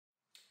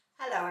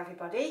Hello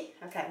everybody.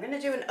 Okay, I'm going to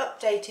do an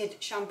updated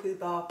shampoo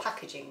bar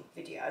packaging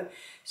video.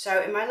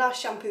 So in my last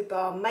shampoo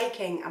bar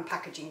making and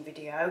packaging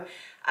video,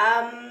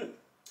 I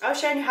was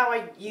showing you how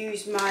I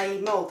use my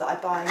mould that I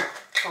buy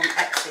from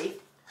Etsy.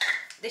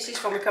 This is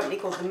from a company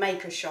called The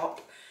Maker Shop,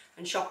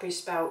 and shop is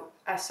spelled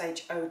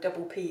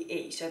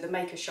S-H-O-P-P-E, so The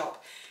Maker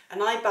Shop.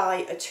 And I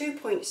buy a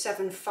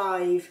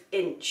 2.75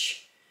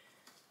 inch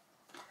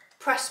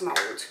press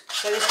mould.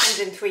 So this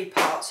comes in 3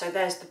 parts, so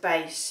there's the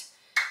base.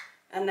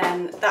 And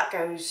then that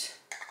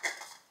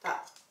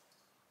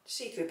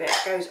see-through bit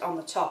goes on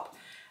the top,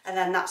 and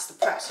then that's the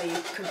press, so you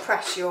can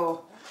press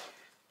your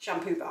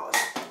shampoo bars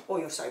or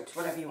your soaps,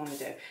 whatever you want to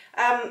do.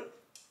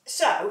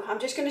 So I'm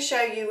just going to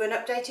show you an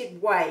updated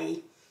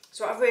way.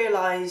 So what I've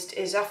realised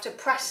is after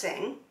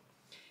pressing,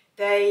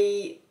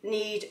 they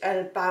need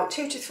about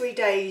 2 to 3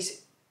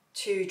 days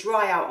to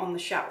dry out on the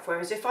shelf,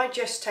 whereas if I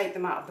just take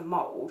them out of the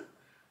mould,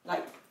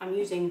 like I'm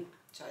using,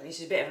 sorry this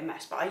is a bit of a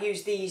mess, but I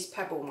use these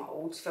pebble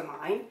moulds for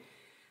mine,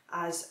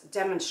 as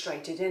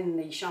demonstrated in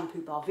the shampoo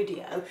bar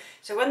video.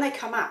 So when they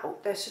come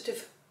out, they're sort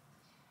of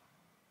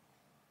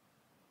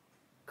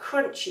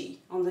crunchy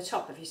on the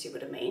top, if you see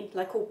what I mean,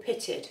 like all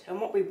pitted. And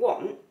what we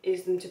want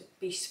is them to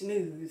be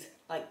smooth,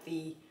 like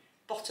the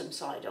bottom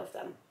side of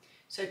them.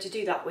 So to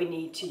do that, we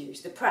need to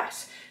use the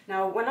press.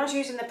 Now, when I was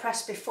using the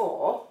press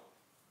before,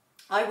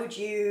 I would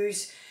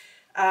use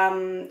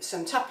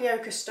some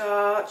tapioca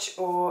starch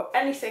or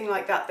anything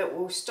like that that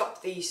will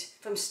stop these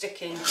from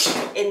sticking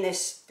in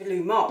this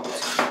blue mould.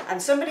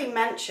 And somebody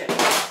mentioned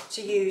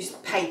to use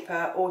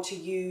paper or to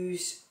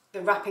use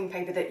the wrapping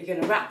paper that you're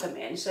going to wrap them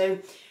in. So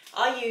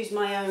I use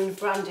my own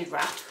branded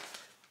wrap,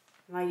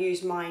 and I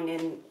use mine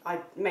in, I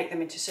make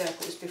them into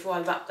circles before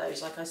I wrap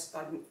those, like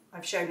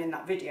I've shown in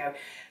that video.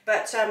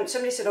 But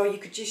somebody said, oh, you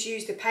could just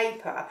use the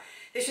paper.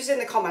 This was in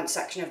the comments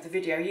section of the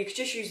video. You could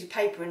just use the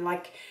paper and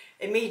like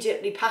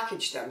immediately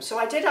package them. So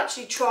I did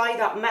actually try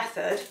that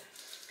method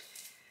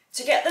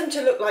to get them to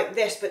look like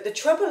this, but the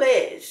trouble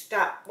is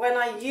that when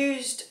I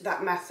used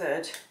that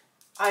method,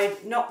 I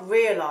had not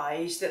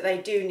realised that they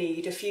do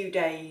need a few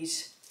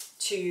days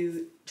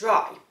to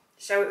dry.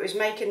 So it was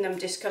making them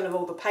discolour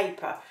all the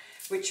paper,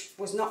 which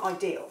was not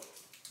ideal.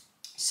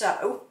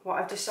 So what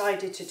I've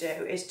decided to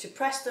do is to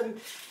press them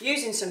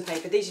using some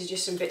paper. These are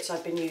just some bits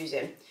I've been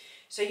using.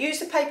 So use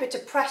the paper to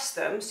press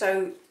them,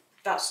 so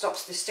that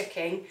stops the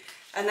sticking,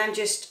 and then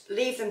just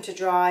leave them to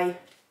dry.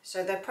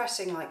 So they're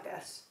pressing like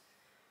this.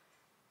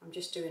 I'm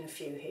just doing a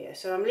few here.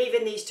 So I'm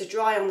leaving these to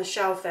dry on the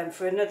shelf then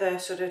for another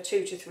sort of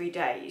 2 to 3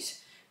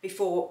 days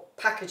before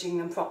packaging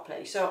them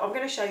properly. So I'm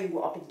going to show you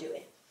what I've been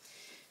doing.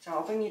 So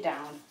I'll bring you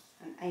down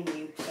and aim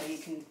you so you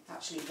can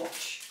actually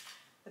watch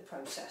the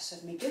process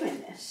of me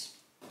doing this.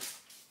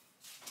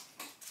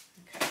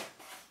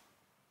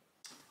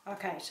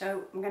 Okay,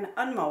 so I'm going to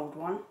unmould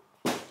one.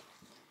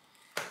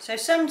 So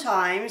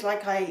sometimes,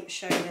 like I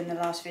showed in the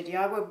last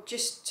video, I will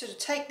just sort of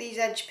take these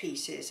edge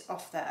pieces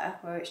off there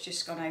where it's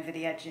just gone over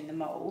the edge in the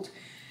mould,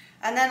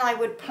 and then I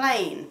would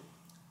plane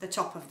the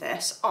top of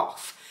this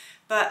off.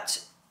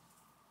 But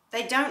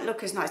they don't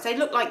look as nice. They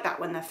look like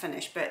that when they're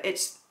finished, but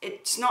it's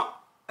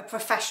not a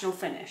professional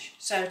finish.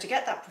 So to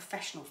get that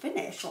professional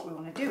finish, what we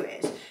want to do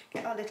is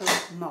get our little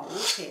mould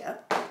here,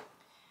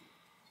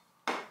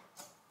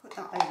 put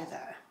that over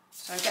there.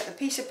 So I get the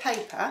piece of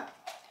paper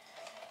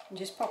and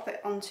just pop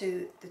it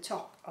onto the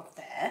top of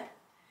there,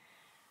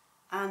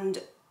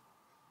 and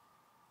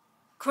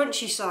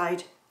crunchy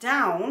side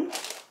down,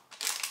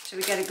 so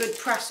we get a good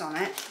press on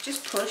it.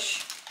 Just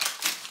push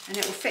and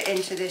it will fit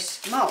into this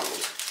mould.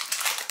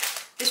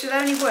 This will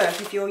only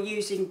work if you're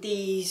using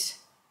these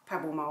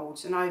pebble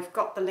moulds, and I've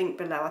got the link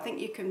below. I think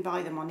you can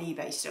buy them on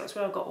eBay still. It's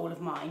where I've got all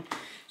of mine.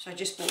 So I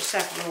just bought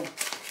several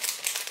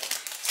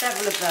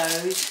of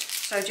those.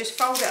 So just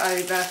fold it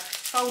over,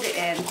 fold it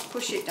in,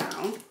 push it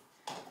down,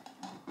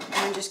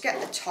 and just get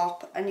the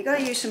top, and you've got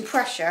to use some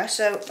pressure,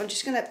 so I'm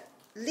just going to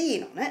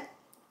lean on it.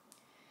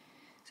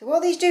 So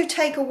while these do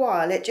take a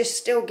while, it just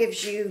still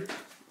gives you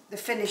the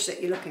finish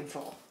that you're looking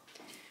for.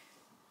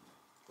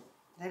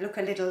 They look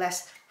a little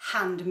less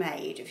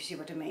handmade, if you see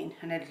what I mean,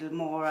 and a little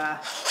more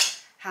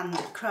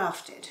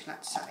handcrafted,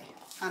 let's say.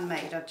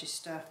 Handmade, I've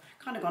just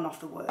kind of gone off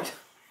the word.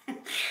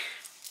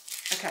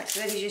 Okay,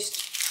 so then you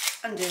just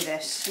undo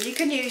this, and you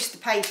can use the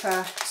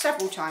paper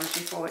several times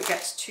before it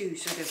gets too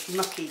sort of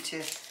mucky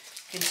to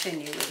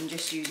continue with, and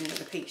just use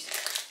another piece.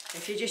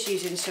 If you're just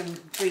using some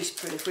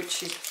greaseproof,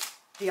 which is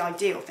the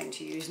ideal thing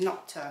to use,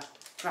 not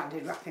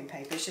branded wrapping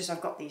paper, it's just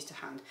I've got these to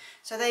hand.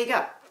 So there you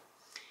go.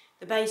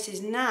 The base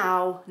is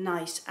now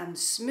nice and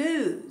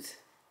smooth,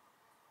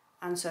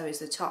 and so is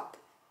the top.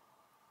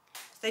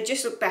 They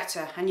just look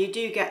better, and you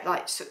do get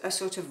like a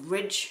sort of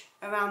ridge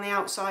around the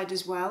outside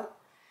as well.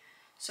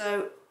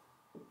 So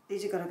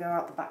these are going to go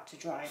out the back to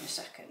dry in a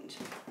second.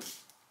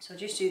 So I'll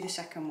just do the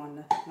second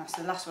one, that's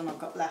the last one I've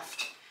got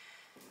left.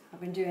 I've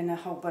been doing a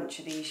whole bunch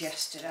of these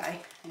yesterday.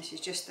 This is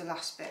just the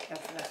last bit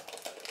of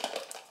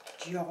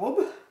the job.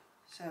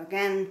 So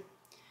again,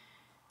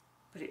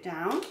 put it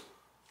down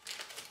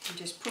and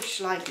just push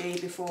slightly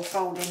before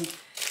folding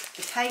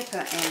the paper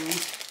in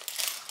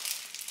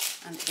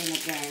and in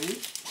again.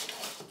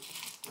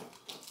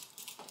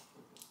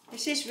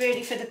 This is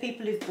really for the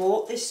people who've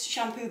bought this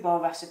shampoo bar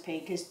recipe,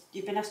 because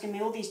you've been asking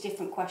me all these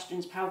different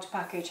questions, how to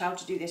package, how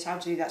to do this, how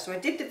to do that. So I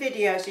did the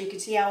video so you can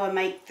see how I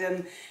make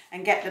them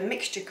and get the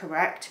mixture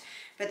correct,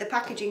 but the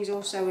packaging is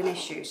also an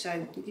issue.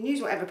 So you can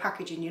use whatever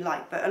packaging you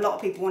like, but a lot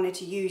of people wanted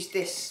to use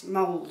this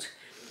mould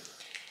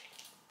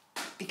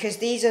because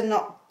these are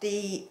not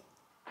the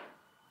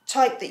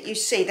type that you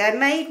see. They're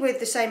made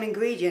with the same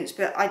ingredients,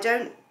 but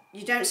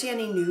you don't see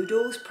any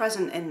noodles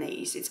present in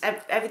these. It's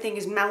everything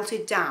is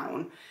melted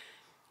down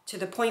to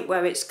the point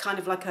where it's kind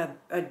of like a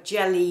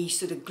jelly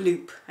sort of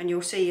gloop, and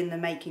you'll see in the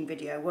making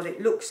video what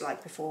it looks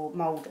like before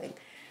moulding.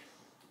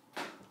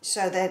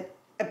 So they're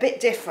a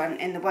bit different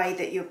in the way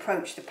that you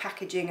approach the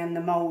packaging and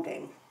the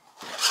moulding.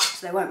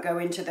 So they won't go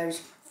into those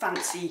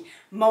fancy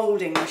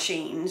moulding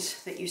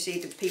machines that you see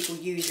the people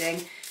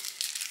using.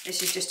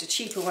 This is just a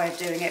cheaper way of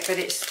doing it, but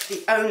it's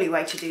the only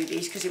way to do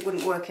these because it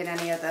wouldn't work in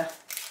any other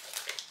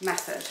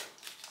method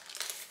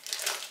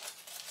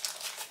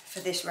for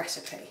this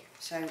recipe.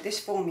 So this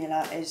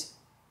formula is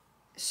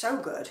so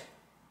good.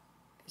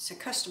 It's a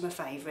customer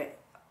favourite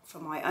for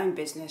my own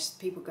business.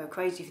 People go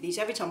crazy for these.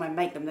 Every time I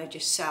make them, they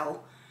just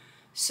sell.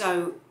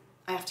 So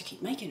I have to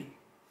keep making them.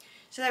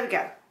 So there we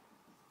go.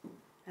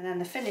 And then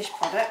the finished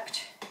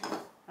product,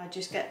 I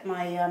just get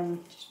my,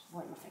 just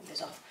wipe my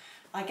fingers off.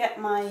 I get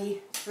my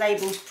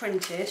labels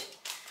printed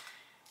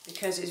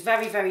because it's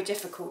very, very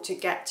difficult to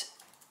get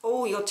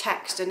all your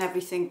text and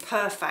everything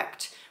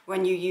perfect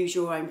when you use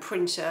your own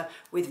printer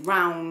with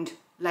round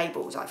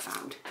labels, I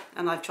found,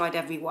 and I've tried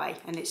every way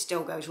and it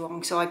still goes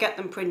wrong. So I get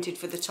them printed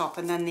for the top,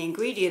 and then the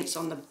ingredients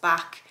on the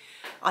back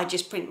I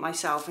just print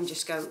myself and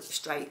just go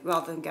straight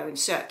rather than going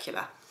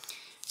circular.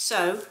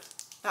 So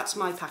that's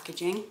my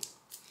packaging.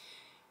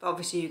 But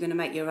obviously you're going to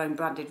make your own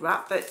branded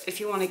wrap, but if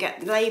you want to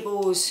get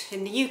labels,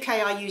 in the UK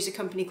I use a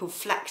company called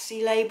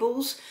Flexi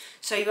Labels,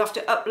 so you have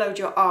to upload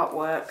your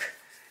artwork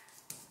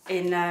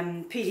in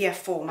PDF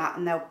format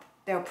and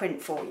they'll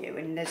print for you,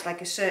 and there's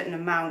like a certain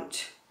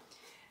amount,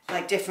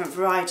 like different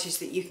varieties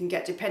that you can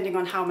get depending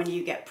on how many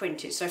you get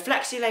printed. So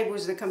Flexi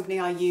Labels is the company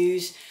I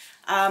use.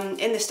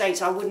 In the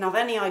States I wouldn't have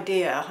any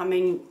idea. I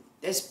mean,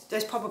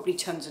 there's probably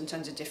tons and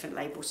tons of different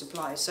label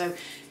suppliers. So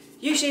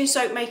usually in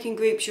soap making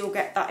groups you'll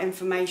get that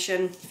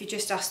information. If you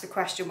just ask the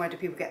question, where do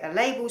people get their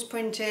labels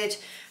printed,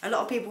 a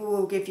lot of people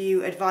will give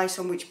you advice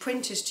on which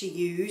printers to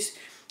use.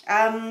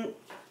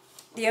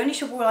 The only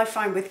trouble I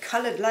find with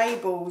coloured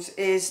labels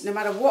is no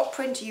matter what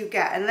printer you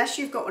get, unless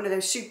you've got one of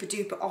those super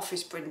duper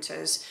office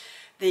printers,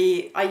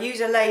 I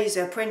use a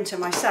laser printer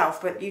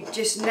myself, but you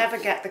just never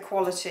get the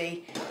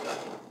quality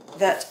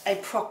that a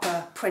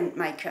proper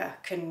printmaker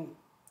can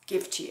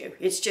give to you.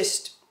 It's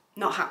just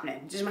not happening.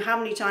 It doesn't matter how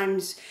many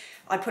times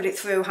I put it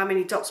through, how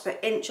many dots per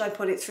inch I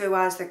put it through,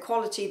 as the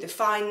quality, the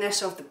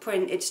fineness of the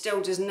print, it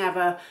still does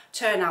never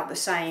turn out the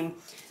same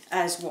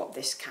as what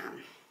this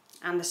can.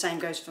 And the same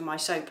goes for my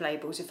soap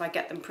labels. If I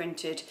get them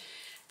printed,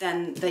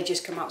 then they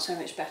just come out so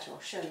much better. I'll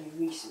show you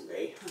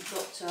recently. I've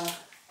got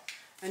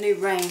a new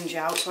range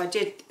out, so I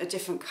did a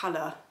different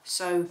colour.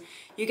 So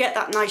you get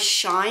that nice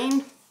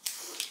shine,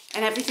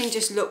 and everything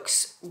just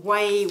looks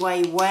way,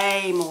 way,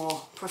 way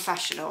more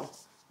professional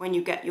when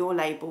you get your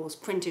labels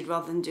printed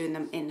rather than doing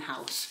them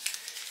in-house.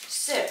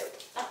 So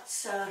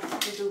that's a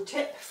little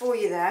tip for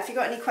you there. If you've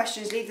got any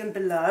questions, leave them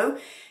below.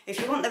 If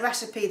you want the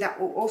recipe, that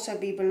will also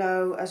be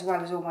below, as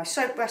well as all my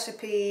soap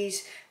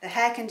recipes, the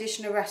hair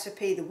conditioner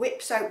recipe, the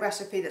whip soap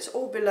recipe. That's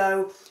all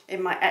below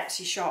in my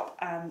Etsy shop,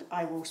 and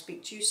I will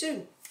speak to you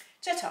soon.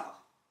 Ta-ta!